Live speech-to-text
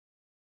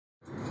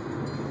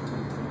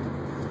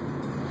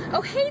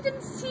Oh, hey,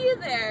 didn't see you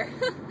there.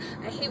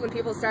 I hate when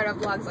people start off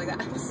vlogs like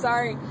that. I'm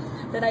sorry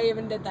that I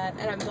even did that,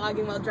 and I'm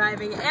vlogging while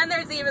driving, and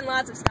there's even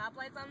lots of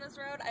stoplights on this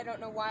road. I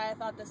don't know why I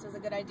thought this was a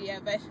good idea,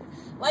 but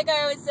like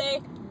I always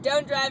say,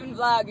 don't drive and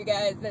vlog, you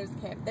guys.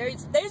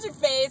 There's your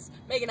face,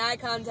 making eye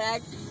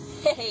contact.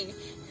 Hey,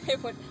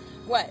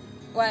 what?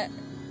 Why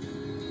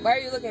are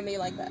you looking at me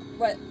like that?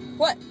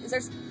 What? Is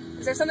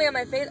there something on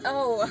my face?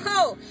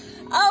 Oh,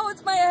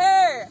 it's my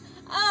hair.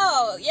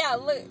 Oh, yeah,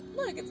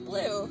 look, it's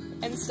blue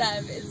and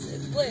stuff.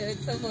 It's blue,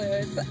 it's so blue.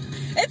 It's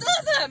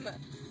awesome!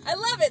 I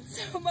love it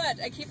so much.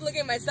 I keep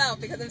looking at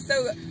myself because I'm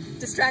so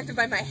distracted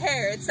by my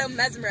hair. It's so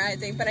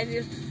mesmerizing, but I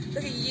need to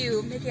look at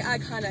you making eye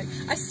contact.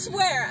 I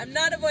swear, I'm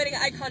not avoiding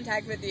eye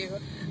contact with you.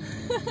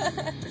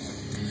 But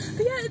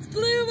yeah, it's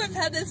blue. I've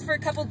had this for a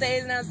couple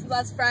days now, since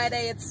last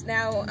Friday. It's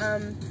now,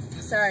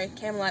 sorry,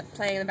 Camelot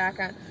playing in the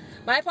background.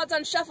 My iPod's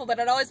on shuffle, but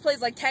it always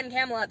plays like 10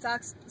 Camelot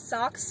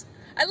socks.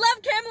 I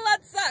love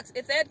Camelot socks!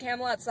 If they had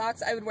Camelot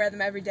socks, I would wear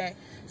them every day.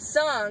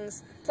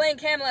 Playing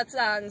Camelot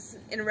songs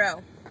in a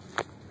row.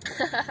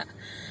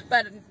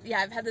 But yeah,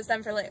 I've had this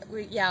done for like,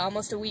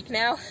 almost a week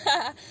now.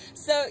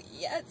 So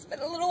yeah, it's been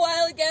a little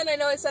while again. I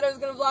know I said I was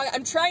gonna vlog.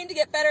 I'm trying to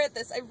get better at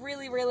this. I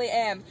really, really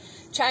am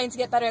trying to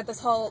get better at this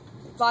whole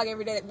vlog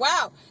every day.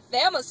 Wow,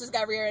 they almost just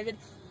got rear-ended.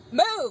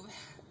 Move!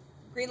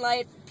 Green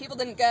light, people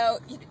didn't go.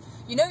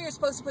 You know you're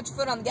supposed to put your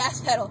foot on the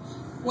gas pedal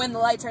when the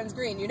light turns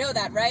green. You know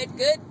that, right?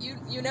 Good?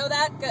 You know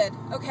that? Good.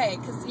 Okay,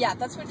 because, yeah,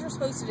 that's what you're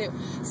supposed to do.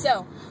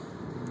 So,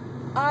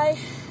 I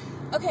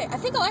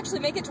think I'll actually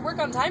make it to work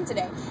on time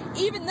today.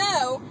 Even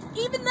though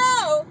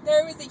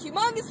there was a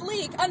humongous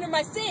leak under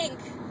my sink,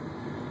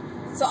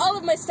 so all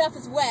of my stuff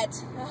is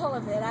wet. All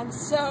of it. I'm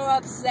so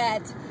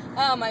upset.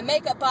 Oh, my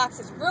makeup box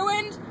is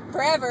ruined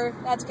forever.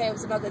 That's okay, it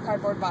was an ugly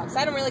cardboard box.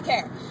 I don't really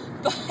care.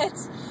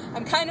 But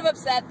I'm kind of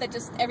upset that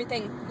just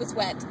everything was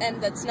wet,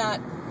 and that's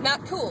not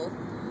cool.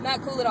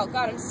 Not cool at all.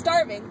 God, I'm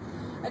starving.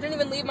 I didn't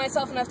even leave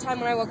myself enough time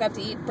when I woke up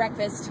to eat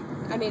breakfast.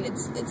 I mean,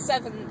 it's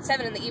 7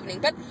 in the evening,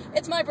 but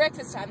it's my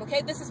breakfast time,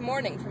 okay? This is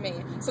morning for me.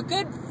 So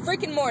good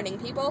freaking morning,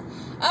 people.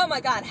 Oh my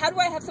God, how do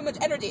I have so much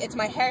energy? It's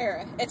my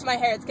hair. It's my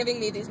hair. It's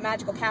giving me these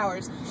magical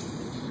powers.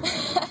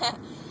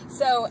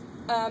 So,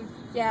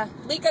 yeah,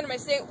 leak under my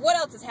sink. What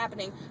else is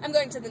happening? I'm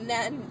going to the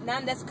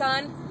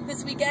NanDesCon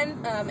this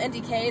weekend.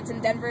 NDK, it's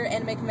in Denver,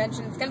 Anime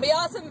Convention. It's gonna be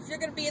awesome. If you're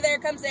gonna be there,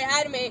 come say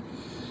hi to me.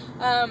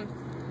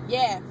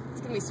 Yeah,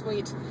 it's gonna be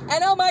sweet.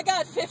 And oh my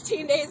God,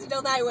 15 days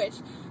until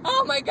Nightwish.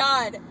 Oh my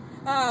God.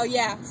 Oh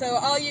yeah, so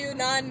all you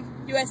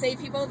non-USA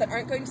people that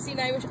aren't going to see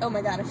Nightwish, oh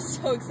my God, I'm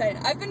so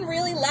excited. I've been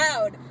really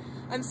loud.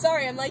 I'm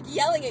sorry, I'm like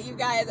yelling at you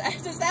guys. I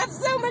just have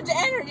so much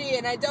energy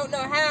and I don't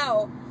know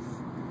how.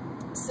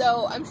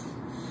 So I'm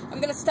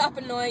gonna stop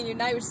annoying you.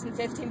 Nightwish is in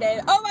 15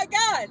 days. Oh my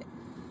God!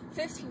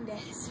 15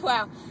 days,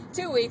 wow.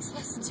 2 weeks,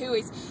 less than 2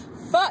 weeks.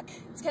 Fuck,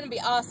 it's gonna be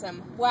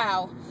awesome,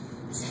 wow.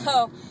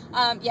 So,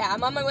 yeah,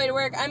 I'm on my way to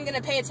work. I'm going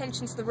to pay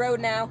attention to the road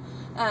now.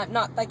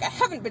 Not like I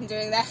haven't been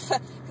doing that,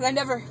 because I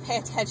never pay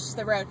attention to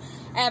the road,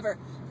 ever.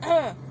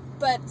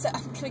 But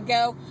I'm going to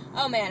go.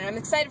 Oh, man, I'm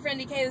excited for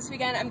NDK this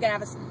weekend. I'm going to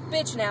have a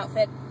bitchin'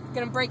 outfit.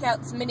 Going to break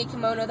out this mini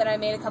kimono that I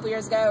made a couple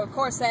years ago, a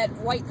corset,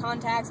 white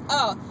contacts.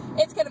 Oh,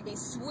 it's going to be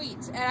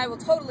sweet, and I will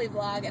totally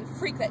vlog and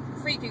freak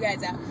you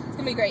guys out. It's going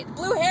to be great. The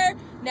blue hair?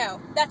 No,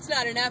 that's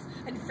not enough.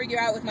 I need to figure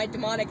out with my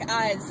demonic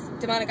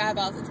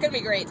eyeballs. It's going to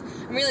be great.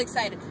 I'm really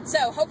excited.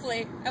 So,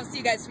 hopefully, I'll see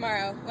you guys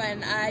tomorrow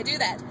when I do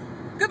that.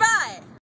 Goodbye!